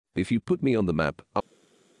If you put me on the map,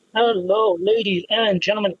 Hello, ladies and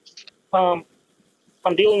gentlemen. Um,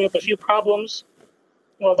 I'm dealing with a few problems.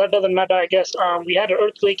 Well, that doesn't matter, I guess. We had an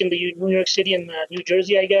earthquake in the New York City and New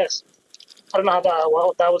Jersey, I guess. I don't know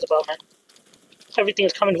what that was about, man. Everything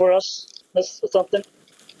is coming for us. That's something.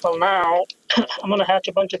 Well, now I'm gonna hatch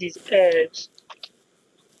a bunch of these eggs.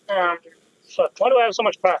 Um, fuck. Why do I have so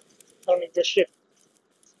much crap? I don't need this shit.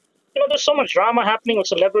 There's so much drama happening with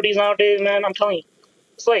celebrities nowadays, man. I'm telling you,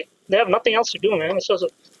 it's like they have nothing else to do, man. It's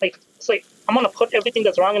like I'm gonna put everything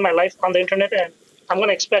that's wrong in my life on the internet, and I'm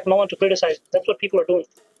gonna expect no one to criticize. That's what people are doing.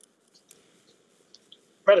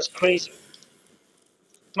 That is crazy.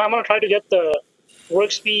 Now I'm gonna try to get the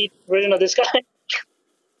work speed version of this guy.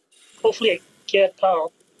 Hopefully, I get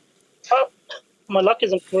oh, my luck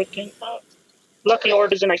isn't working. Lucky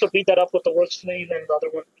artisan, I could beat that up with the work slave and the other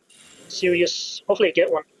one. Serious. Hopefully, I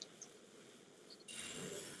get one.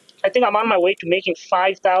 I think I'm on my way to making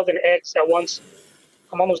 5,000 eggs at once.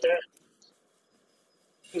 I'm almost there.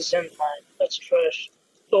 Zen mine. That's trash.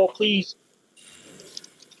 Oh, please.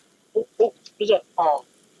 Oh, who's that? Oh,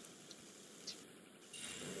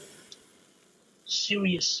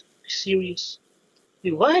 serious. Serious.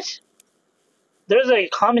 Wait, what? There's a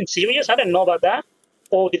common serious? I didn't know about that.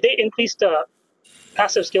 Oh, did they increase the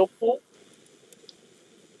passive skill pool?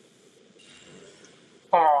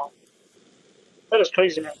 Oh, that is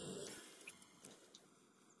crazy, man.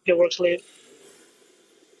 Get work slave.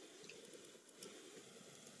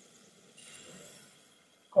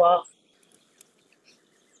 Wow.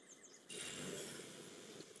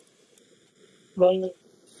 Going.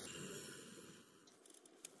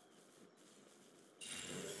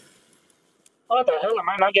 What the hell? Am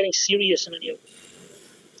I not getting serious in any of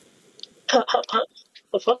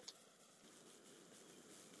the fuck?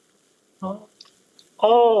 Oh.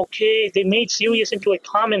 Oh, okay. They made serious into a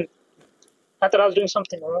common. I thought I was doing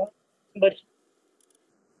something wrong. But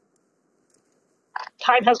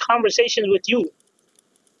time has conversations with you.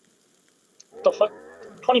 The fuck?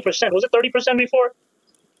 20%. Was it 30% before?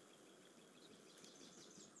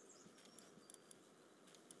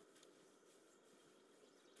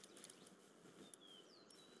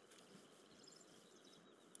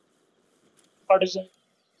 Artisan.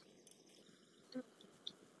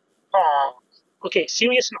 Ah. Okay,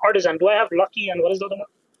 serious and artisan. Do I have lucky and what is the other one?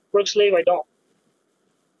 Work slave, I don't.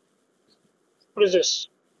 What is this?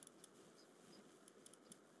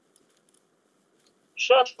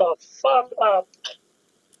 Shut the fuck up.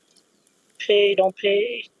 Pay, don't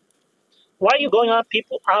pay. Why are you going out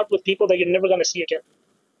with people that you're never gonna see again?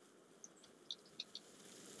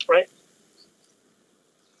 Right?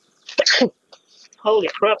 Holy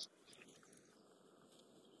crap.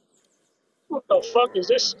 What the fuck is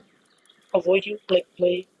this? Avoid you, like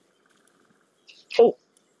play. Oh,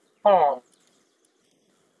 oh.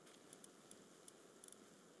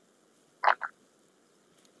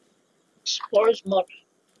 Sparse mud.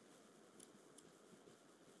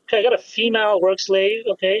 Okay, I got a female work slave,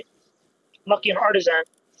 okay. Lucky and artisan.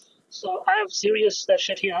 So I have serious that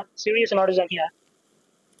shit here. Serious and artisan here.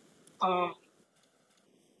 Um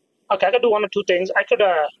okay, I could do one or two things. I could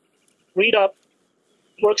read up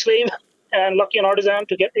work slave and lucky and artisan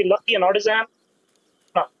to get a lucky and artisan.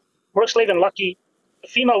 No, work slave and lucky,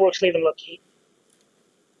 female work slave and lucky.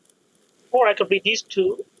 Or I could read these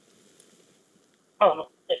two. Oh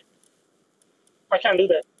no, I can't do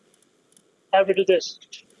that. I have to do this.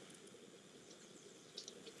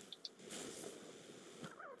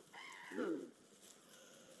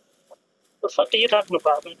 What the fuck are you talking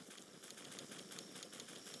about, man?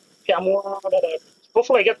 Okay, I'm more.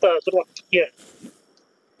 Hopefully, I get the good one here.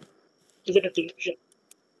 Is it a delusion?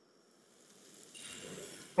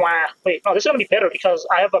 Wow. Wait, no, this is gonna be better because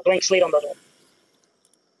I have a blank slate on that one.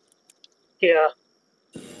 Yeah,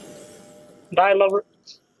 die lover.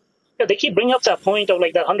 Yeah, they keep bringing up that point of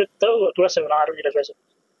like that 100. Oh, aggressive. No, I don't need aggressive.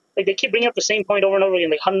 Like they keep bringing up the same point over and over again.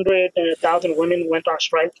 Like 100,000 women went on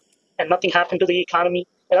strike, and nothing happened to the economy.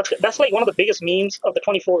 And that's like one of the biggest memes of the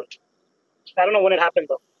 24th. I don't know when it happened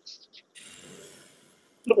though.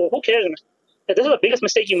 But who cares? Man? This is the biggest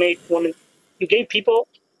mistake you made, woman. You gave people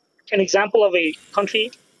an example of a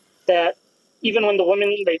country that even when the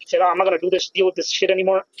women like said, "Oh, I'm not gonna do this, deal with this shit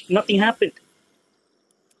anymore," nothing happened.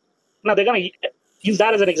 Now they're gonna use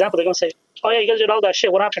that as an example. They're gonna say, "Oh yeah, you guys did all that shit.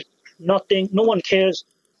 What happened? Nothing. No one cares.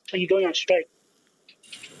 Are you going on strike?"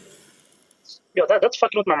 Yo, that's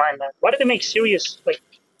fucking with my mind, man. Why did they make serious like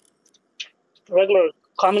regular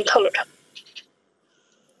common color?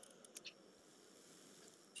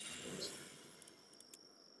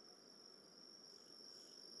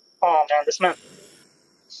 Oh man, this man.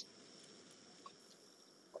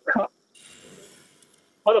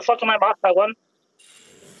 Why the fuck am I boss by one?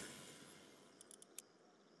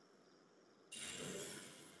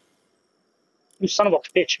 You son of a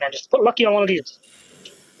bitch, man. Just put lucky on one of these.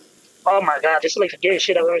 Oh my god, this is like the gayest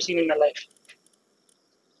shit I've ever seen in my life.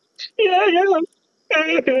 Yeah,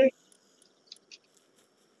 yeah.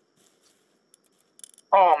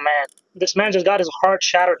 Oh man, this man just got his heart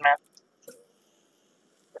shattered, man.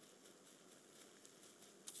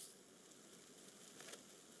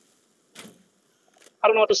 I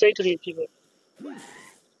don't know what to say to these people.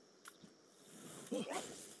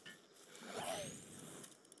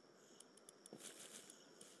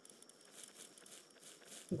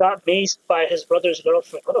 Got maced by his brother's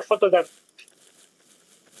girlfriend. What the fuck was that?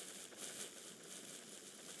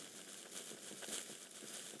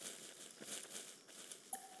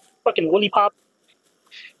 Fucking woolly pop.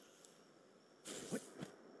 What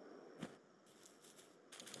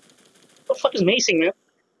the fuck is macing, man?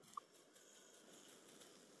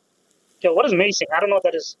 Yo, what is macing? I don't know what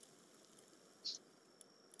that is.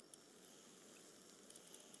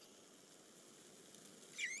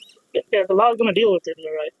 Yeah, the law's gonna deal with it,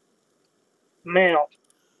 alright. Male.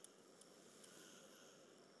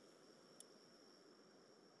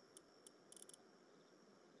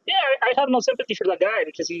 Yeah, I have no sympathy for that guy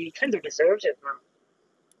because he kind of deserves it, man.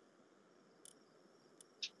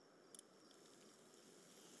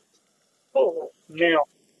 Oh, male.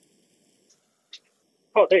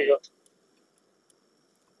 Oh, there you go.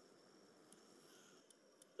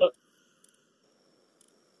 Look,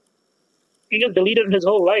 he just deleted his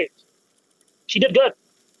whole life. She did good.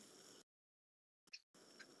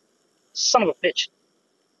 Son of a bitch.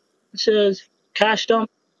 It says cash dump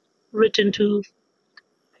written to.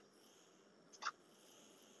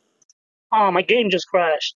 Oh, my game just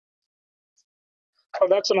crashed. Oh,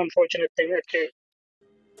 that's an unfortunate thing. Okay.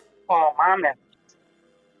 Oh, my man.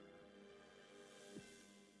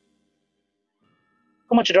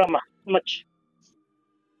 Too much drama. Too much.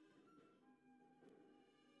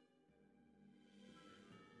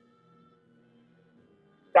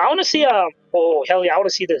 I want to see. Oh hell yeah! I want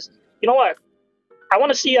to see this. You know what? I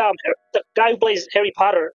want to see the guy who plays Harry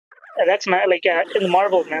Potter. That's my like in the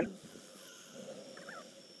Marvel, man.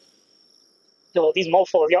 Yo, these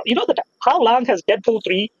mofos. Yo, you know that how long has Deadpool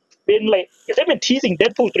 3 been like? They've been teasing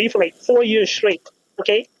Deadpool 3 for like 4 years straight.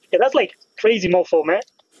 Okay, yeah, that's like crazy mofo, man.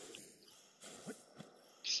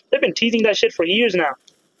 They've been teasing that shit for years now.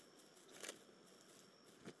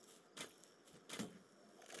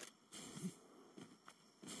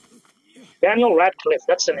 Daniel Radcliffe,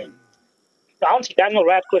 that's the name. I want to see Daniel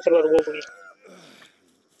Radcliffe as the Wolverine.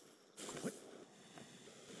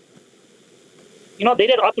 You know, they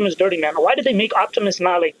did Optimus dirty, man. Why did they make Optimus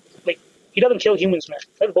not like he doesn't kill humans, man?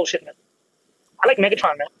 That's bullshit, man. I like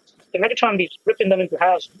Megatron, man. The Megatron be ripping them into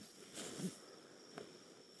halves.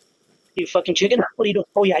 You fucking chicken? What are you doing?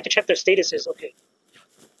 Oh yeah, I can check their statuses. Okay.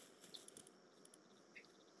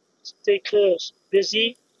 Stay close.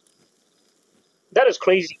 Busy. That is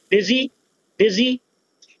crazy. Busy. Busy.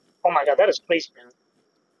 Oh my god, that is crazy, man.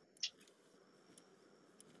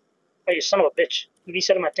 Oh, you son of a bitch. You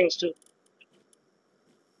resetting my things too.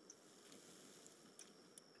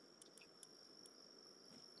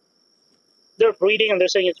 They're breeding and they're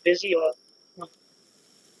saying it's busy or. Oh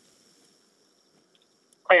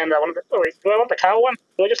yeah, and that one. Oh wait, do I want the cow one?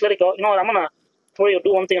 Do I just let it go? You know what? I'm gonna. Tori will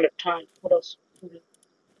do one thing at a time. What else?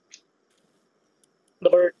 The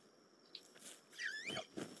bird.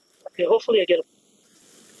 Okay, hopefully I get it.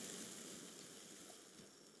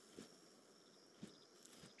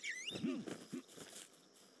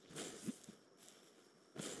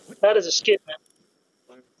 That is a skip, man.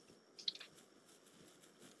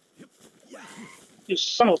 You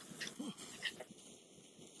son of.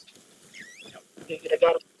 Okay, I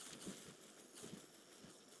got him.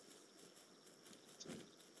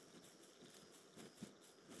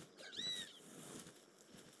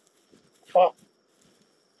 Oh,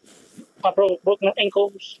 my bro broke my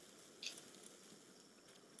ankles.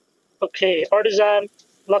 Okay, artisan,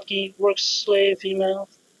 lucky, work slave, female.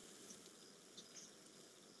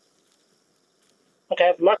 Okay, I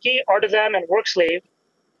have lucky, artisan, and work slave.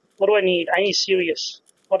 What do I need? I need serious.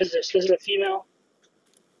 What is this? This is a female.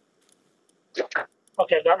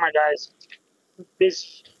 Okay, I got my guys.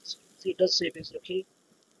 Biz. See, it does say busy. Okay.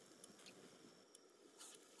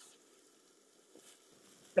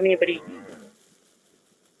 Anybody?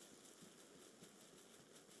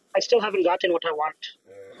 I still haven't gotten what I want.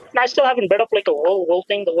 And I still haven't bred up like a wool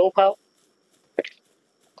thing, the wool pal.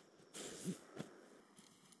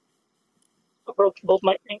 I broke both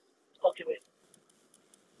my things. Okay, wait.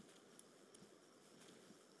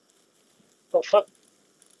 Oh fuck.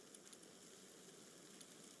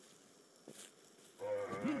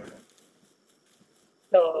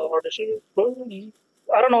 hard to see.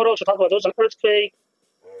 I don't know what else to talk about. There was an earthquake,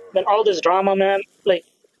 then all this drama, man. Like,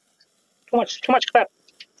 too much crap.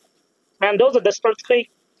 Man, there was this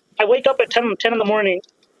earthquake. I wake up at 10 in the morning.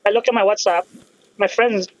 I look at my WhatsApp. My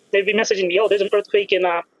friends, they've been messaging me, yo, there's an earthquake in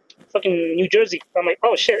fucking New Jersey. I'm like,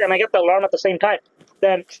 oh shit, and I get the alarm at the same time.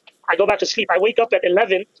 Then I go back to sleep. I wake up at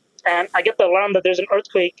 11, and I get the alarm that there's an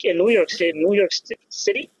earthquake in New York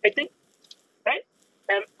City, I think, right?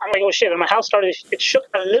 And I'm like, oh shit, and my house started, it shook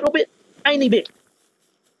a little bit, tiny bit.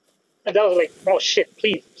 And that was like, oh shit,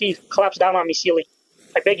 please, collapse down on me, ceiling.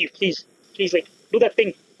 I beg you, please, like, do that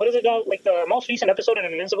thing. What is it called? Like the most recent episode in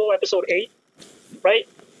Invincible, episode 8, right?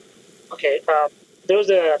 Okay, there was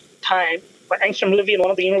a time when Angstrom Livy in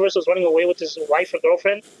one of the universes was running away with his wife or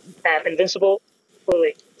girlfriend, and Invincible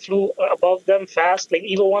like flew above them fast, like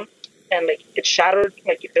evil one, and like it shattered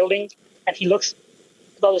like a building, and he looks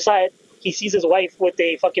to the other side, he sees his wife with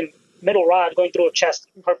a fucking metal rod going through her chest,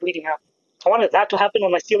 her bleeding out. I wanted that to happen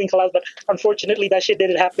when my ceiling collapsed, but unfortunately that shit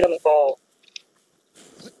didn't happen. I'm like, oh.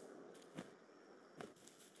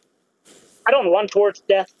 I don't run towards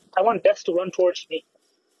death. I want death to run towards me.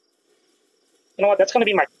 You know what? That's gonna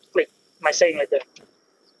be my saying right there.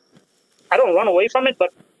 I don't run away from it,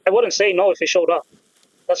 but I wouldn't say no if it showed up.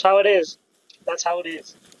 That's how it is. That's how it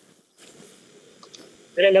is.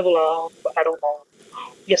 Did I level up? I don't know.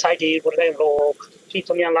 Yes, I did. What did I unlock? Please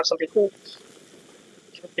tell me I unlocked something cool.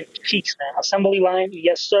 Cheeks, man. Assembly line,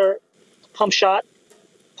 yes sir. Pump shot,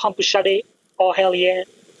 pump shot. Oh hell yeah.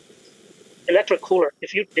 Electric cooler.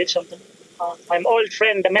 If you did something, my old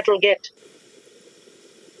friend, the Metal Get.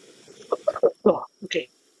 Oh, okay.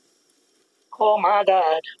 Oh my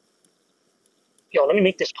god. Yo, let me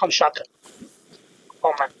make this pump shotgun.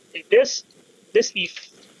 Oh man, this Eve.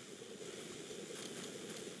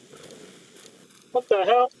 What the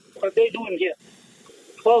hell are they doing here?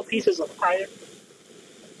 12 pieces of iron.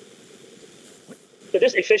 So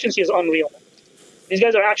this efficiency is unreal. These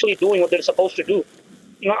guys are actually doing what they're supposed to do.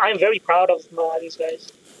 You know, I'm very proud of these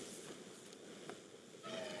guys.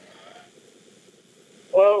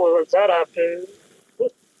 Well, what was that after?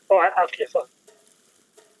 Oh, okay, fuck.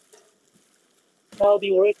 I'll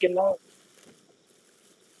be working now.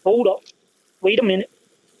 Hold up. Wait a minute.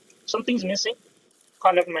 Something's missing.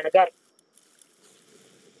 Oh, never mind. I got it.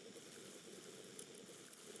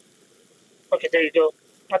 Okay, there you go.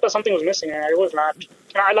 I thought something was missing, and it was not.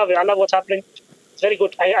 I love it. I love what's happening. It's very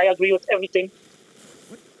good. I agree with everything.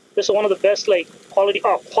 This is one of the best, like, quality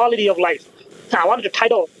of life. I wanted to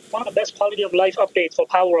title one of the best quality of life updates for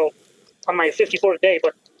Palworld on my 54th day,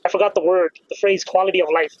 but I forgot the phrase quality of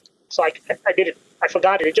life. So I did it. I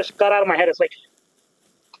forgot it. It just got out of my head. It's like,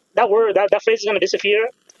 that phrase is going to disappear,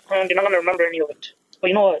 and you're not going to remember any of it. But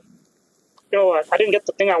you know what? I didn't get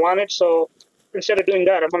the thing I wanted, so instead of doing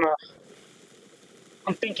that,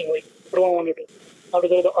 I'm thinking, like, what do I want to do? How to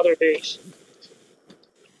go to the other base.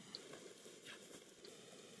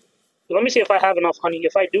 Let me see if I have enough honey.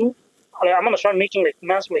 If I do, I'm gonna start making like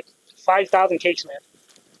massive, like 5,000 cakes, man.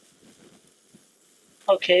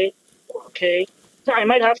 Okay, okay. I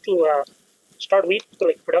might have to start wheat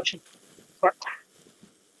like production.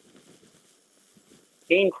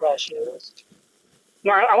 Game crashes.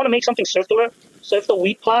 No, I want to make something circular. So if the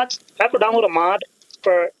wheat plots, I have to download a mod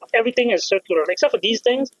for everything is circular, except for these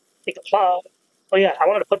things, like the plot. Oh yeah, I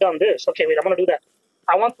wanted to put down this. Okay, wait, I'm gonna do that.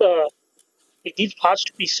 I want these plots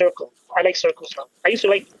to be circle. I like circles now. I used to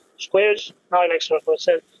like squares. Now I like circles. It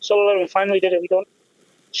said solar and finally did it. We don't.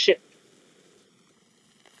 Shit.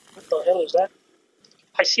 What the hell is that?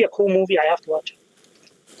 I see a cool movie. I have to watch it.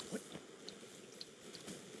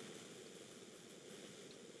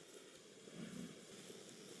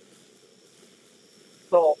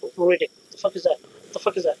 Oh, Riddick. The fuck is that? The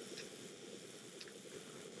fuck is that?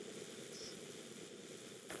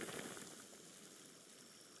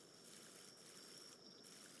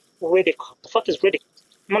 Riddick. The fuck is Riddick?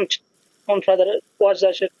 I'm gonna try that. Watch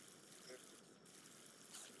that shit.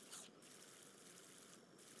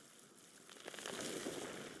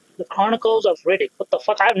 The Chronicles of Riddick. What the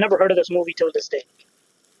fuck? I've never heard of this movie till this day.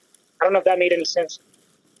 I don't know if that made any sense.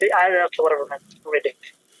 Okay, whatever, man. Riddick.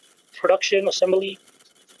 Production, assembly,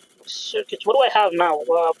 circuits. What do I have now?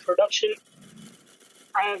 Production.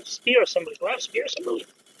 I have spear assembly. Do I have spear assembly?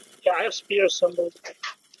 Yeah, I have spear assembly.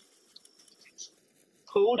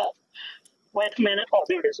 Hold up. Wait a minute. Oh,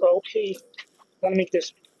 there it is. Okay. Let me make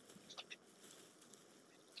this.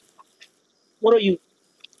 What are you?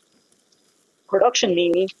 Production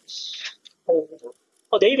means. Oh,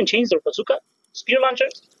 they even changed their bazooka? Spear launcher?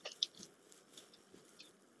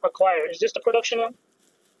 Acquire. Is this the production one?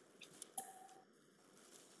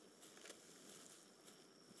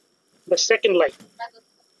 The second light.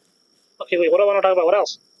 Okay, wait, what do I want to talk about? What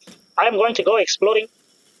else? I am going to go exploding.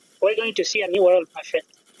 We're going to see a new world, my friend.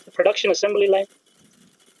 The production assembly line.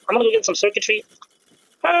 I'm gonna go get some circuitry.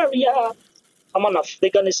 Hurry up! Come on,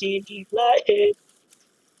 they're gonna see me light.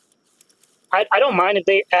 I don't mind if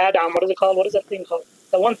they add what is it called? What is that thing called?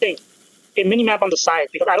 The one thing, a mini map on the side,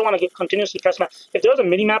 because I don't want to continuously press map. If there was a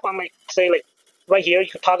mini map on, like, say, like right here, you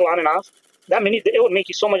could toggle on and off. That it would make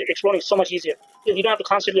you so much exploring so much easier. You don't have to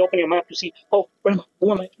constantly open your map to see, oh, where am I?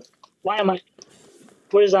 Who am I? Why am I?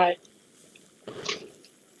 Where is I?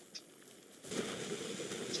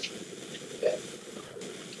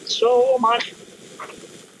 So much.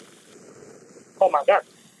 Oh my god.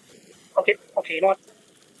 Okay, okay, you know what?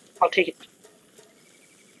 I'll take it.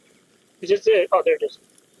 Is this it? Oh, there it is.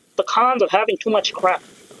 The cons of having too much crap.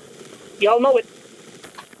 Y'all know it.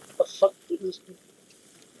 The fuck is this?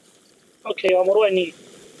 Okay, what do I need?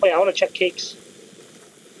 Oh yeah, I want to check cakes.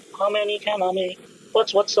 How many can I make?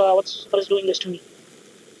 What is doing this to me?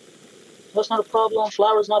 That's not a problem.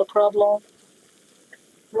 Flour's not a problem.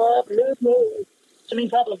 Problem. It's the main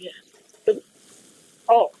problem here.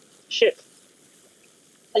 Oh, shit.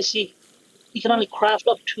 I see. You can only craft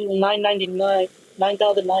up to 999,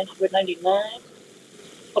 9,999.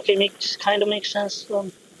 Okay, kind of makes sense.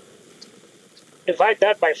 Divide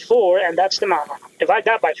that by 4, and that's the number. Divide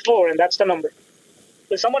that by 4, and that's the number.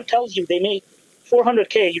 If someone tells you they make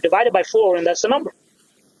 400k, you divide it by 4, and that's the number.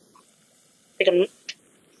 They can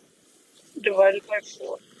divide it by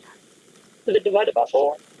 4. Is it divided by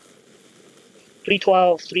 4?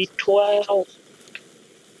 312, 312,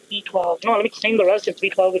 312. No, let me claim the rest in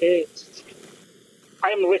 312 it is. I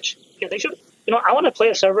am rich. Yeah, they should, I want to play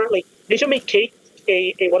a server, like, they should make cake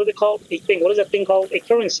what do they call a thing? What is that thing called? A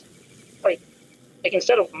currency. Like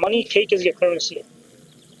instead of money, cake is your currency.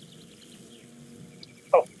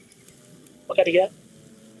 Oh, look at it here.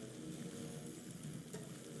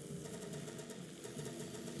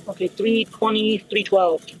 Okay, 320,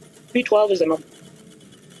 312. 312 is the number.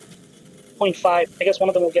 0.5. I guess one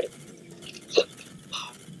of them will get it.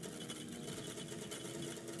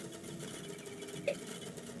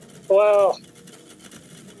 Well,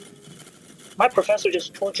 my professor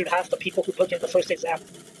just tortured half the people who took in the first exam.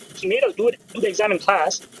 He made us do the exam in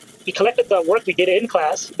class. He collected the work we did in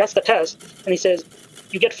class. That's the test. And he says,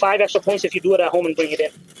 you get 5 extra points if you do it at home and bring it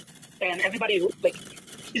in. And everybody, like,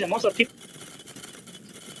 most of the people,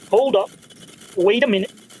 hold up, wait a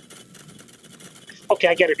minute. Okay,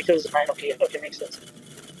 I get it, because of mine. Okay, makes sense.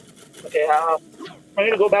 Okay, I'm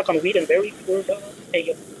gonna go back on wheat and berry.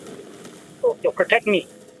 Hey, yo, protect me.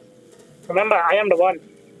 Remember, I am the one.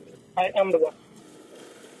 I am the one.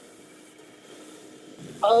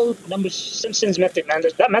 Oh, Simpsons method, man.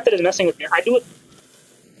 That method is messing with me. I do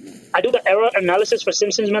the error analysis for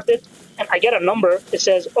Simpsons method, and I get a number. It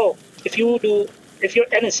says, oh, if your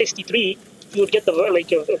n is 63, you would get the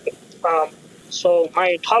so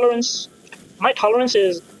my tolerance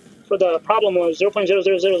is for the problem was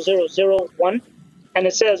 0.000001, and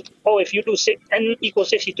it says, oh, if you do n equals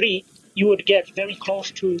 63, you would get very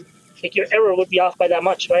close to, like, your error would be off by that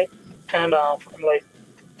much, right? And I'm like,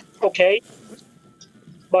 okay,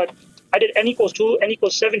 but I did n equals 2, n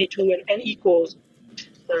equals 72, and n equals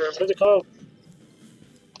what is it called?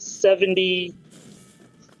 70,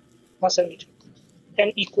 not 72.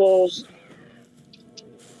 N equals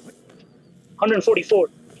 144.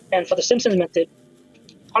 And for the Simpsons method,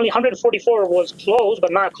 only 144 was close,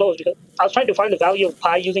 but not close, because I was trying to find the value of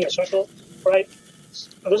pi using a circle, right?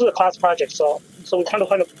 This is a class project, so we're trying to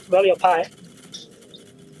find the value of pi.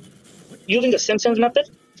 Using the Simpsons method,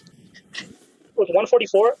 with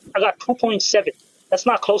 144, I got 2.7. That's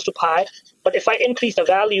not close to pi, but if I increase the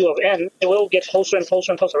value of n, it will get closer and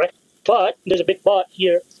closer and closer, right? But there's a big but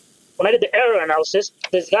here. When I did the error analysis,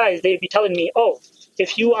 these guys, they'd be telling me, oh,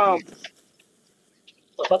 if you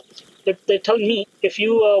they're telling me if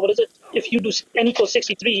you if you do n equals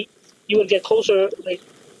 63, you will get closer, like,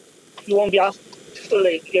 you won't be off,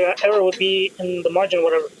 like, your error would be in the margin or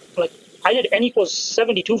whatever. Like, I did n equals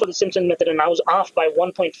 72 for the Simpson method, and I was off by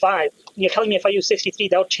 1.5. And you're telling me if I use 63,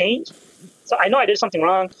 that would change? So I know I did something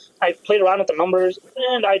wrong. I played around with the numbers,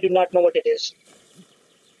 and I do not know what it is.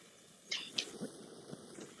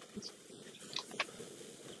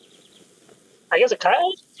 I guess it kind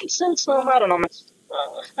of makes sense. I don't know.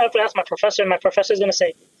 I have to ask my professor, and my professor is going to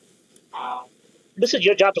say, this is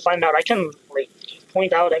your job to find out. I can, like,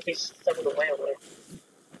 point out every step of the way over there.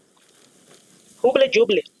 Hoobly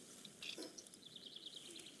jubbly.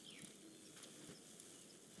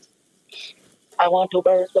 I want to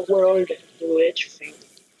burn the world into its feet.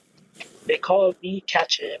 They call me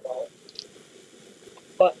catchable.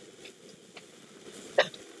 But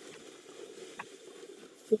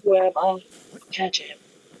Where am I? Catch him.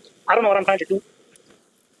 I don't know what I'm trying to do.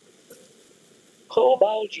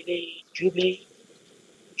 Cobalt, Jubilee, Jubilee,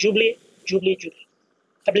 Jubilee, Jubilee, Jubilee.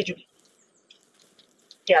 I believe Jubilee.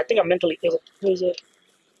 Yeah, I think I'm mentally ill. Who is it?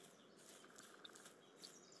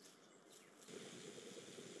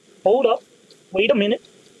 Hold up. Wait a minute.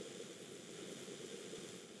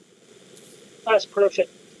 That's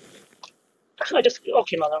perfect. I just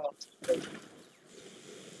okay, no.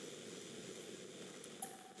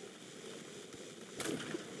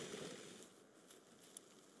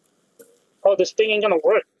 Oh, this thing ain't gonna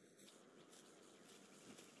work.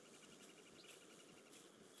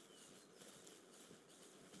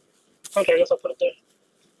 Okay, I guess I'll put it there.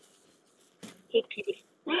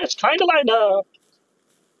 It's kind of like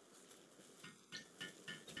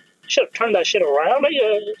should have turned that shit around. I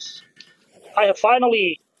guess I have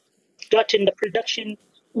finally gotten the production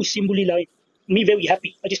assembly line. Me very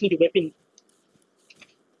happy. I just need a weapon.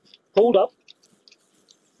 Hold up.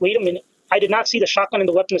 Wait a minute. I did not see the shotgun in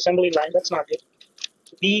the weapon assembly line. That's not good.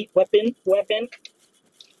 B weapon. Yeah,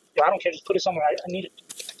 I don't care. Just put it somewhere. I need it.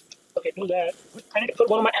 Okay, do that. I need to put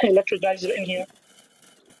one of my electric guys in here.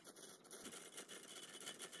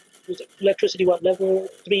 Electricity, what, level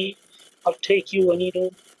 3? I'll take you, Anita.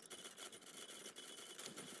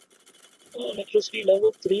 Oh, electricity,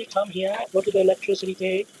 level 3, come here. What did the electricity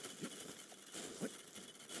take?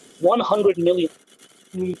 100 million.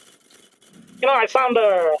 You know, I found,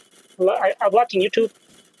 I'm watching YouTube.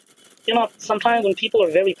 You know, sometimes when people are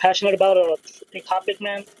very passionate about a topic,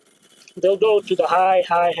 man, they'll go to the high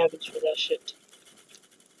heavens for that shit.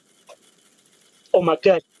 Oh my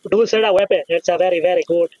god. Do say that weapon. It's a very, very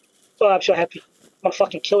good. Oh, I'm so happy. I'm gonna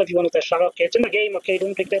fucking kill everyone with that shot. Okay, it's in the game. Okay,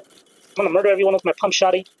 don't take that. I'm gonna murder everyone with my pump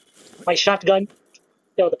shotty. My shotgun.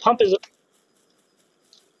 Yo, the pump is...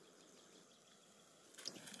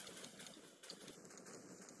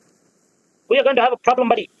 We are going to have a problem,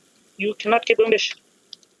 buddy. You cannot keep doing this.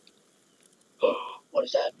 What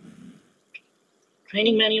is that?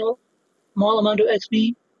 Training manual. Small amount of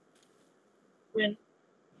XP. When...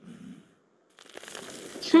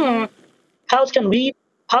 Pals can read.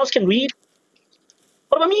 Pals can read.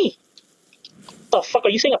 What about me? The fuck, are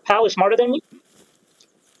you saying a pal is smarter than me?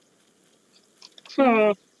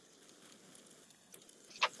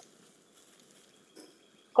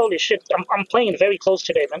 Holy shit, I'm playing it very close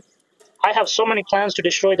today, man. I have so many plans to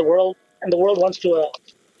destroy the world, and the world wants to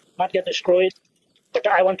not get destroyed, but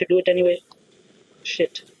I want to do it anyway.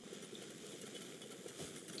 Shit.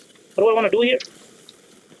 What do I want to do here?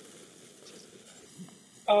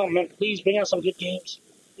 Oh man, please bring out some good games.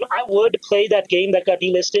 I would play that game that got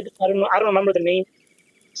delisted. I don't know. I don't remember the name.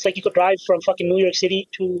 It's like you could drive from fucking New York City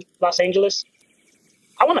to Los Angeles.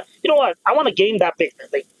 I wanna, you know what? I want a game that big,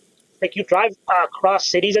 man. Like you drive across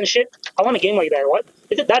cities and shit. I want a game like that. What?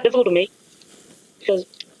 Is it that difficult to make? Because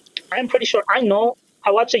I'm pretty sure I know.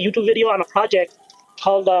 I watched a YouTube video on a project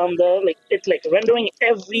called it's like rendering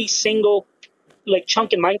every single like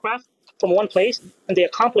chunk in Minecraft from one place, and they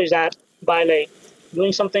accomplish that by like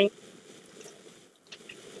doing something.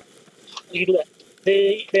 You do that.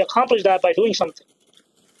 They accomplish that by doing something.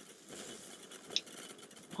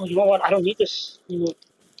 Oh, you know what? I don't need this. You know,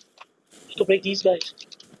 to break these guys.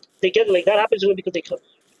 They get like that happens because they cut.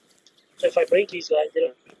 So if I break these guys, they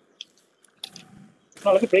don't.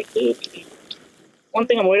 No, let me break. One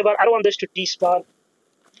thing I'm worried about. I don't want this to despawn.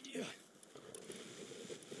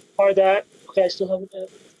 Or that. Okay, I still have it.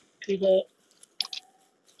 Okay, that.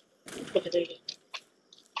 Okay, there you go.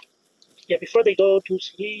 Yeah, before they go to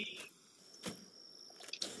sleep,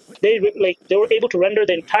 they were able to render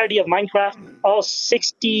the entirety of Minecraft, all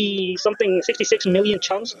 66 million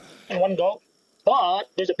chunks in one go. But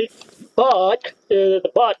there's a big but. The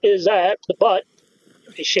but is that the but.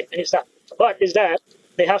 Okay, shit, I need to stop. The but is that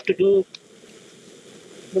they have to do.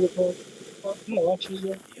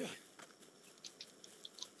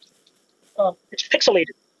 It's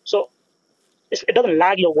pixelated, so it doesn't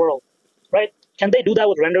lag your world, right? Can they do that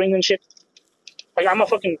with rendering and shit? Like I'm a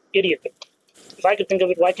fucking idiot. If I could think of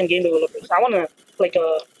it, why can game developers? I want to like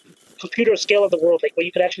a computer scale of the world, like where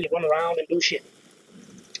you could actually run around and do shit.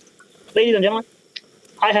 Ladies and gentlemen,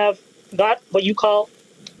 I have got what you call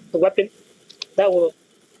the weapon that will.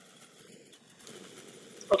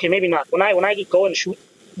 Okay, maybe not. When I go and shoot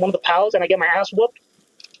one of the pals and I get my ass whooped,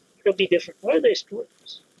 it'll be different. Where are they stored?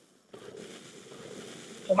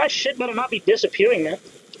 Well, my shit better not be disappearing, man.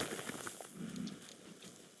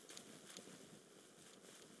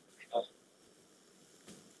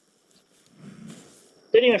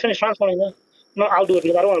 Didn't even finish transforming that. No, I'll do it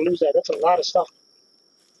because I don't want to lose that. That's a lot of stuff.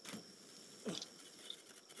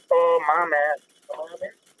 Oh my man. Oh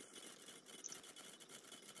man.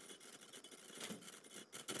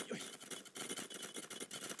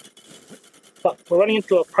 We're running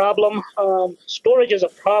into a problem. Storage is a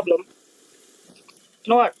problem. You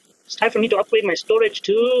know what? It's time for me to upgrade my storage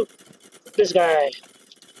to this guy.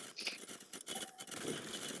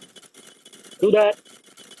 Do that.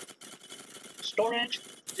 Storage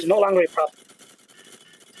is no longer a problem.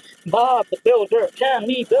 Bob the builder, can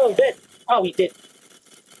we build it? Oh, we did.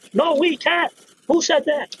 No, we can't. Who said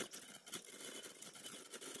that?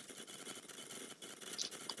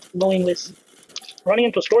 No English. Running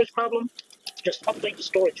into a storage problem? Just upgrade the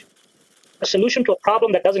storage. A solution to a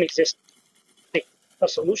problem that doesn't exist. Wait, a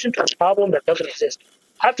solution to a problem that doesn't exist.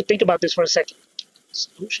 I have to think about this for a second.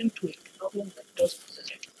 Solution to a problem that doesn't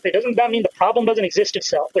exist. Wait, doesn't that mean the problem doesn't exist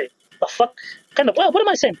itself? Wait, the fuck? Kind of, well, what am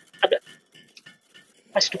I saying?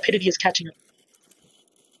 My stupidity is catching up.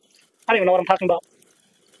 I don't even know what I'm talking about.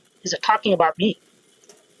 Is it talking about me?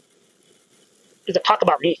 Is it talk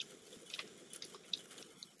about me?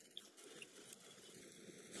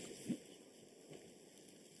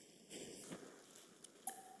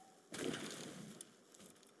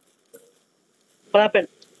 What happened?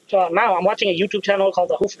 So now I'm watching a YouTube channel called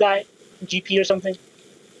The Hoof Guy, GP or something.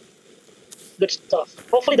 Good stuff.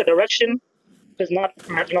 Hopefully the direction does not,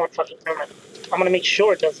 you know what, fuck it, never mind. I'm gonna make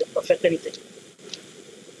sure it doesn't affect anything.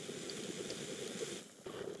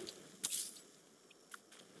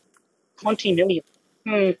 $20 million.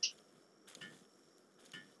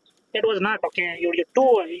 It was not okay. You're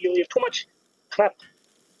too much crap.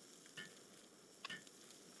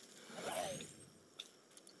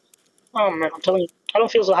 Oh man, I'm telling you, I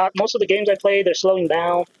don't feel so hot. Most of the games I play, they're slowing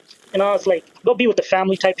down. You know, it's like, go be with the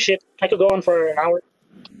family type shit. I could go on for an hour.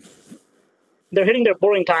 They're hitting their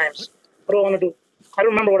boring times. What do I want to do? I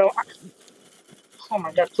don't remember what I want. Oh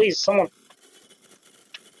my god, please, someone.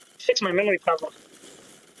 Fix my memory problem.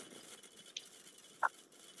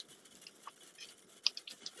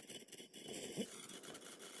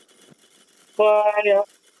 Fire.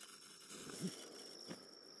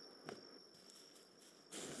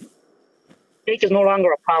 Cake is no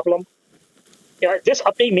longer a problem. Yeah, this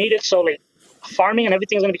update made it so like farming and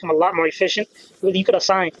everything is going to become a lot more efficient. You could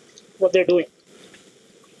assign what they're doing.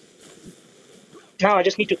 Now I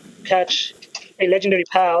just need to catch a legendary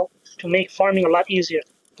pal to make farming a lot easier.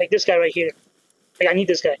 Like this guy right here. Like I need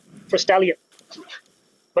this guy for Stallion.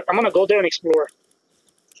 But I'm gonna go there and explore.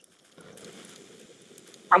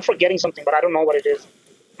 I'm forgetting something, but I don't know what it is.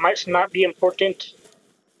 Might not be important.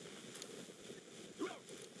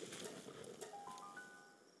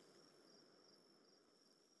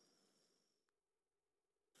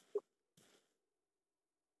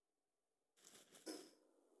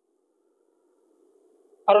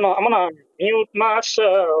 I don't know. I'm gonna mute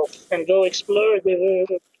myself and go explore.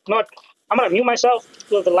 Not. I'm gonna mute myself.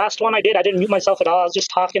 Well, the last one I did, I didn't mute myself at all. I was just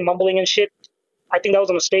talking, mumbling and shit. I think that was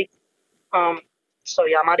a mistake. So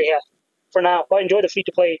yeah, I'm out of here for now. But enjoy the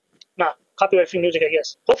free-to-play, copyright-free music, I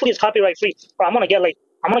guess. Hopefully it's copyright-free. Or I'm gonna get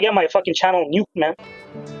my fucking channel nuked, man.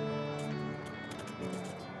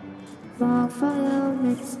 Fire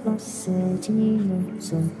makes the city look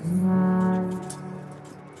so bright.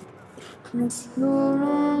 Close your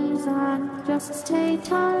eyes and just stay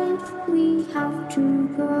tight. We have to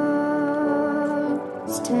go.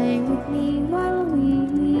 Stay with me while we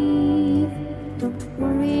leave. Don't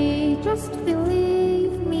worry, just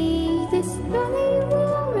believe me. This journey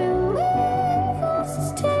will relieve us.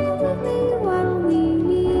 Stay with me while we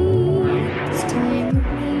leave. Stay with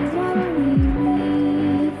me while we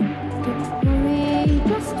leave. Don't worry,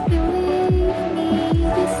 just believe me.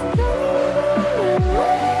 This journey will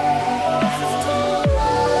relieve.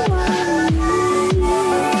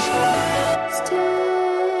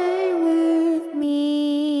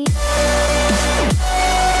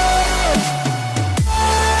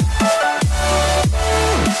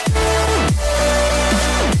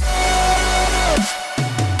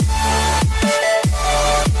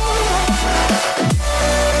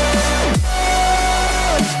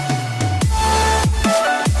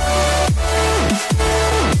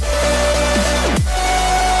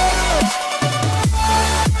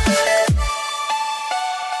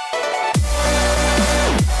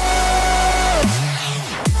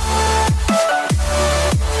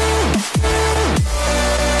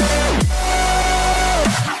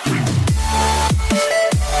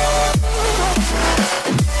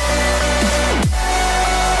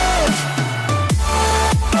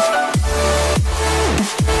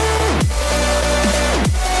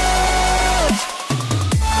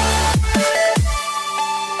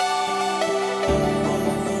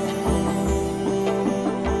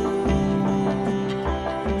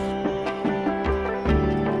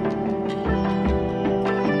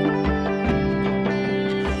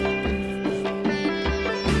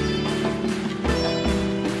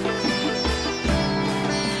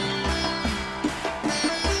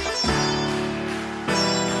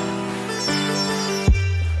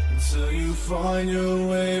 find your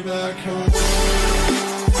way back home.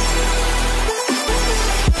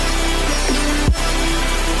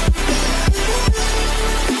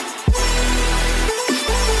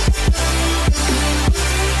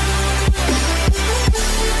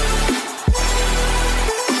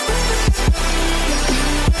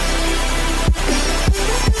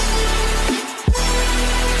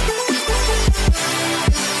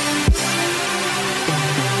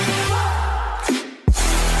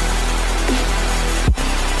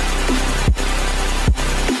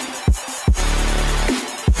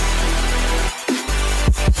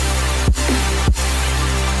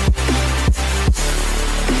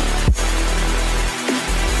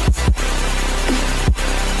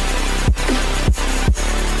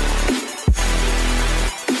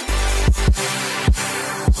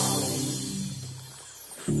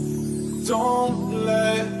 Don't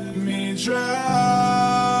let me drown.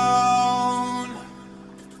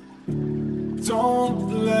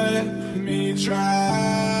 Don't let me drown.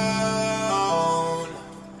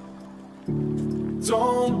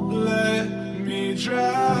 Don't let me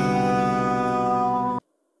drown.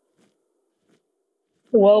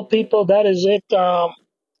 Well, people, that is it. I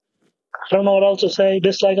don't know what else to say.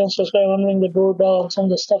 Dislike, unsubscribe, unring the doorbell. Some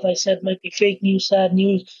of the stuff I said might be fake news, sad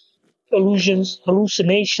news, illusions,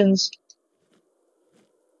 hallucinations.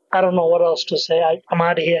 I don't know what else to say. I'm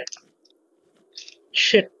out of here.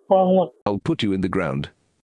 Shit, wrong one. I'll put you in the ground.